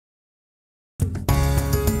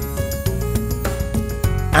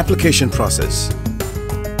Application process.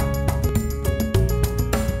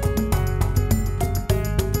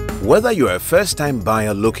 Whether you are a first-time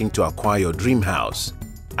buyer looking to acquire your dream house,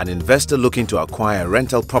 an investor looking to acquire a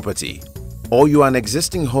rental property, or you are an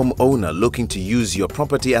existing homeowner looking to use your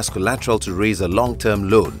property as collateral to raise a long-term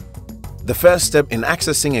loan, the first step in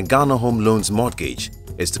accessing a Ghana Home Loans mortgage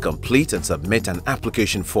is to complete and submit an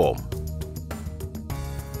application form.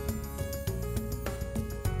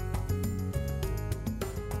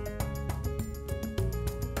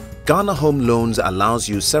 Ghana Home Loans allows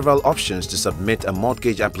you several options to submit a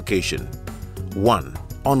mortgage application. 1.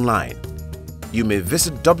 Online. You may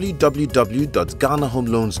visit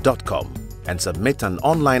www.ghanahomeloans.com and submit an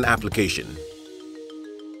online application.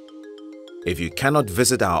 If you cannot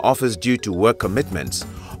visit our office due to work commitments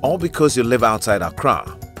or because you live outside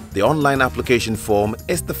Accra, the online application form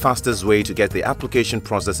is the fastest way to get the application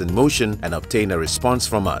process in motion and obtain a response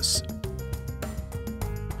from us.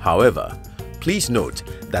 However, please note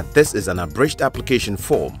that this is an abridged application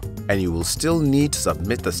form and you will still need to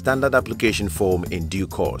submit the standard application form in due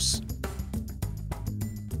course.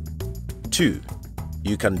 2.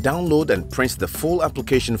 You can download and print the full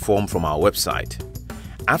application form from our website.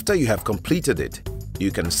 After you have completed it,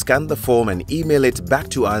 you can scan the form and email it back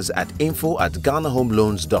to us at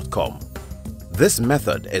info@ghanahomeloans.com. This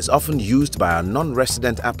method is often used by our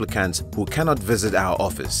non-resident applicants who cannot visit our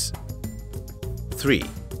office. 3.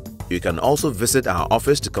 You can also visit our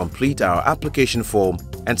office to complete our application form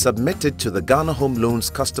and submit it to the Ghana Home Loans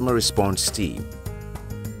Customer Response Team.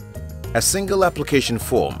 A single application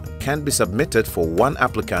form can be submitted for one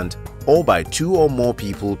applicant or by 2 or more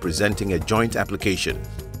people presenting a joint application.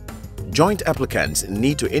 Joint applicants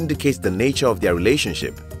need to indicate the nature of their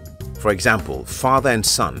relationship. For example, father and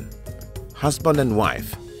son, husband and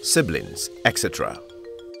wife, siblings, etc.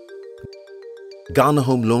 Ghana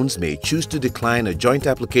Home Loans may choose to decline a joint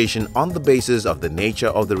application on the basis of the nature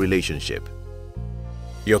of the relationship.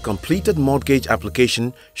 Your completed mortgage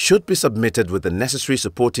application should be submitted with the necessary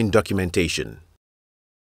supporting documentation.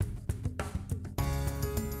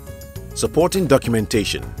 Supporting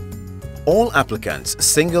documentation. All applicants,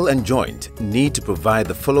 single and joint, need to provide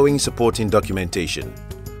the following supporting documentation.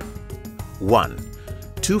 1.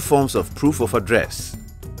 2 forms of proof of address.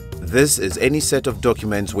 This is any set of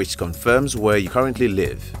documents which confirms where you currently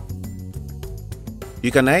live.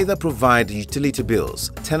 You can either provide utility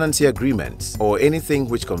bills, tenancy agreements, or anything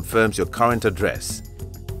which confirms your current address.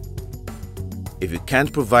 If you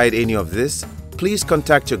can't provide any of this, please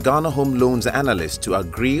contact your Ghana Home Loans analyst to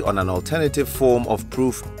agree on an alternative form of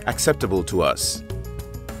proof acceptable to us.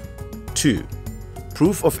 2.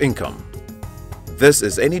 Proof of income. This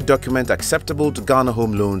is any document acceptable to Ghana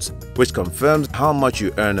Home Loans which confirms how much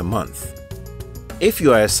you earn a month. If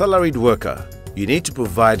you are a salaried worker, you need to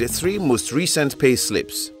provide 3 most recent pay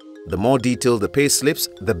slips. The more detailed the pay slips,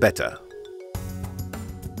 the better.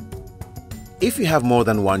 If you have more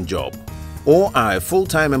than one job or are a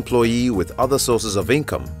full-time employee with other sources of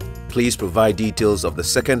income, please provide details of the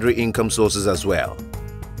secondary income sources as well.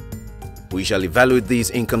 We shall evaluate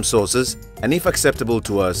these income sources and, if acceptable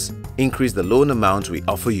to us, increase the loan amount we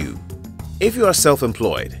offer you. If you are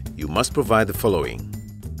self-employed, you must provide the following: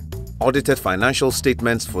 audited financial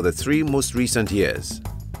statements for the 3 most recent years,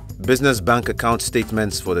 business bank account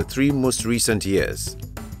statements for the 3 most recent years,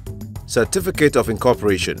 certificate of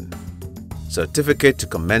incorporation, certificate to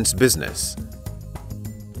commence business.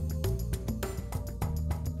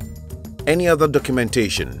 Any other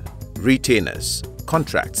documentation, retainers,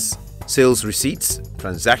 contracts, sales receipts,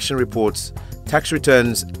 transaction reports, tax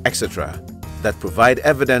returns, etc. that provide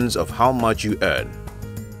evidence of how much you earn.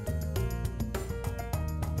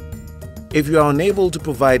 If you are unable to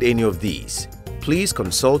provide any of these, please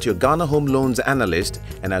consult your Ghana Home Loans analyst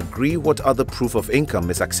and agree what other proof of income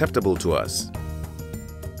is acceptable to us.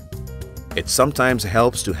 It sometimes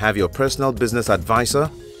helps to have your personal business advisor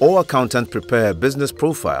or accountant prepare a business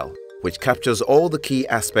profile which captures all the key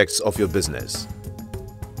aspects of your business.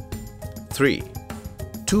 3.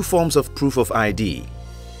 2 forms of proof of ID.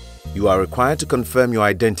 You are required to confirm your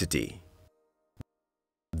identity.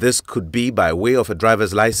 This could be by way of a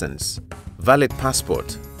driver's license, valid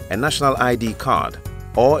passport, a national ID card,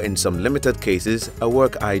 or in some limited cases, a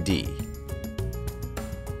work ID.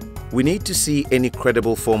 We need to see any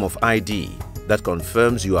credible form of ID that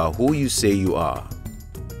confirms you are who you say you are.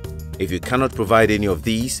 If you cannot provide any of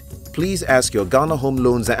these, please ask your Ghana Home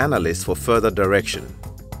Loans analyst for further direction.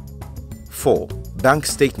 4. Bank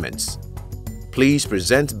statements. Please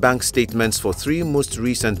present bank statements for 3 most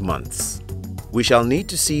recent months. We shall need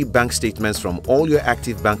to see bank statements from all your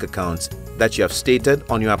active bank accounts that you have stated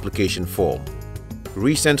on your application form.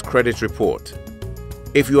 Recent credit report.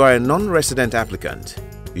 If you are a non-resident applicant,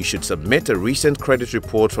 you should submit a recent credit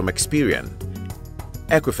report from Experian,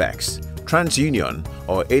 Equifax, TransUnion,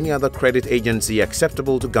 or any other credit agency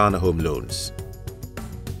acceptable to Ghana Home Loans.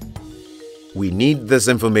 We need this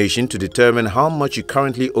information to determine how much you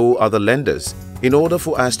currently owe other lenders in order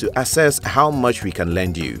for us to assess how much we can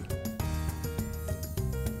lend you.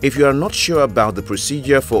 If you are not sure about the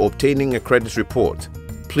procedure for obtaining a credit report,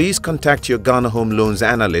 please contact your Ghana Home Loans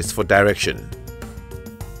analyst for direction.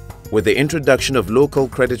 With the introduction of local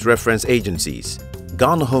credit reference agencies,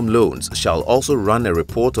 Ghana Home Loans shall also run a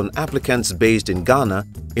report on applicants based in Ghana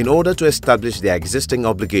in order to establish their existing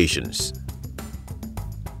obligations.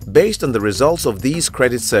 Based on the results of these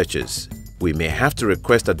credit searches, we may have to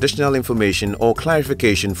request additional information or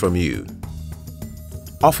clarification from you.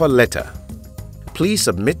 Offer letter. Please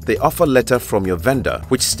submit the offer letter from your vendor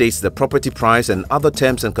which states the property price and other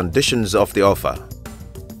terms and conditions of the offer.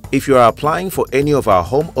 If you are applying for any of our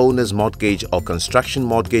homeowners mortgage or construction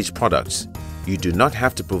mortgage products, you do not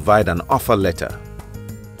have to provide an offer letter.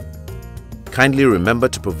 Kindly remember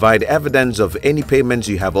to provide evidence of any payments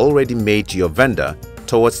you have already made to your vendor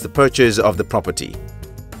towards the purchase of the property.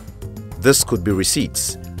 This could be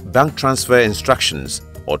receipts, bank transfer instructions,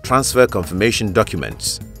 or transfer confirmation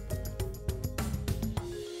documents.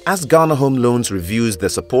 As Ghana Home Loans reviews the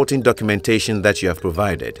supporting documentation that you have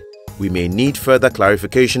provided, we may need further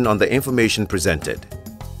clarification on the information presented.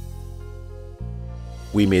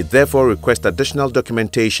 We may therefore request additional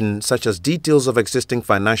documentation such as details of existing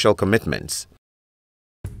financial commitments,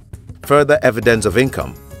 further evidence of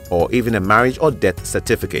income, or even a marriage or death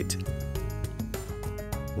certificate.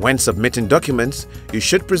 When submitting documents, you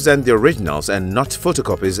should present the originals and not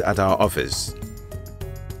photocopies at our office.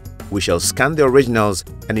 We shall scan the originals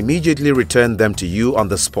and immediately return them to you on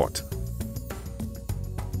the spot.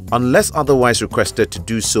 Unless otherwise requested to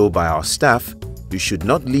do so by our staff, you should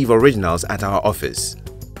not leave originals at our office.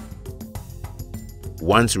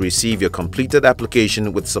 Once you receive your completed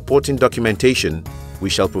application with supporting documentation, we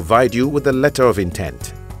shall provide you with a letter of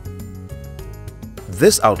intent.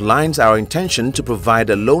 This outlines our intention to provide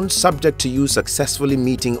a loan subject to you successfully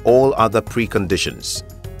meeting all other preconditions.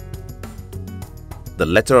 The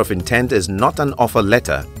letter of intent is not an offer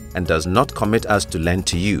letter and does not commit us to lend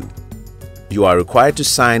to you. You are required to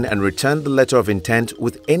sign and return the letter of intent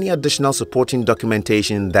with any additional supporting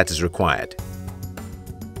documentation that is required.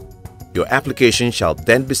 Your application shall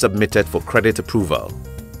then be submitted for credit approval.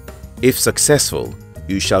 If successful,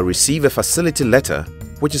 you shall receive a facility letter,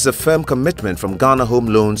 which is a firm commitment from Ghana Home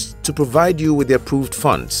Loans to provide you with the approved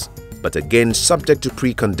funds, but again subject to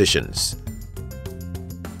preconditions.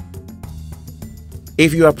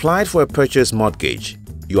 If you applied for a purchase mortgage,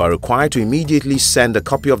 you are required to immediately send a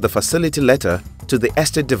copy of the facility letter to the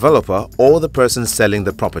estate developer or the person selling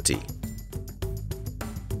the property.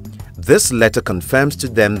 This letter confirms to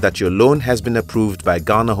them that your loan has been approved by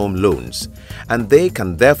Ghana Home Loans, and they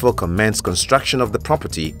can therefore commence construction of the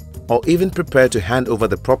property or even prepare to hand over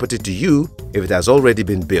the property to you if it has already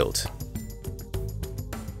been built.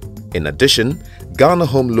 In addition, Ghana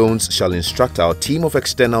Home Loans shall instruct our team of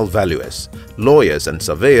external valuers, lawyers and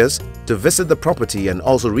surveyors to visit the property and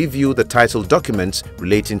also review the title documents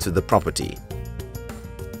relating to the property.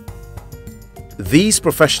 These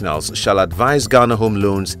professionals shall advise Ghana Home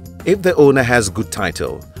Loans if the owner has good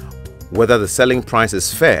title, whether the selling price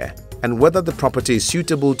is fair, and whether the property is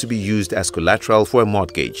suitable to be used as collateral for a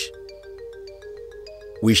mortgage.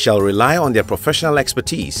 We shall rely on their professional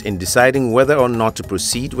expertise in deciding whether or not to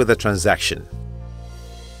proceed with the transaction.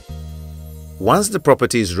 Once the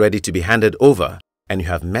property is ready to be handed over and you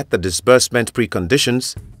have met the disbursement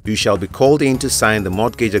preconditions, you shall be called in to sign the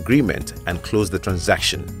mortgage agreement and close the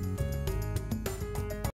transaction.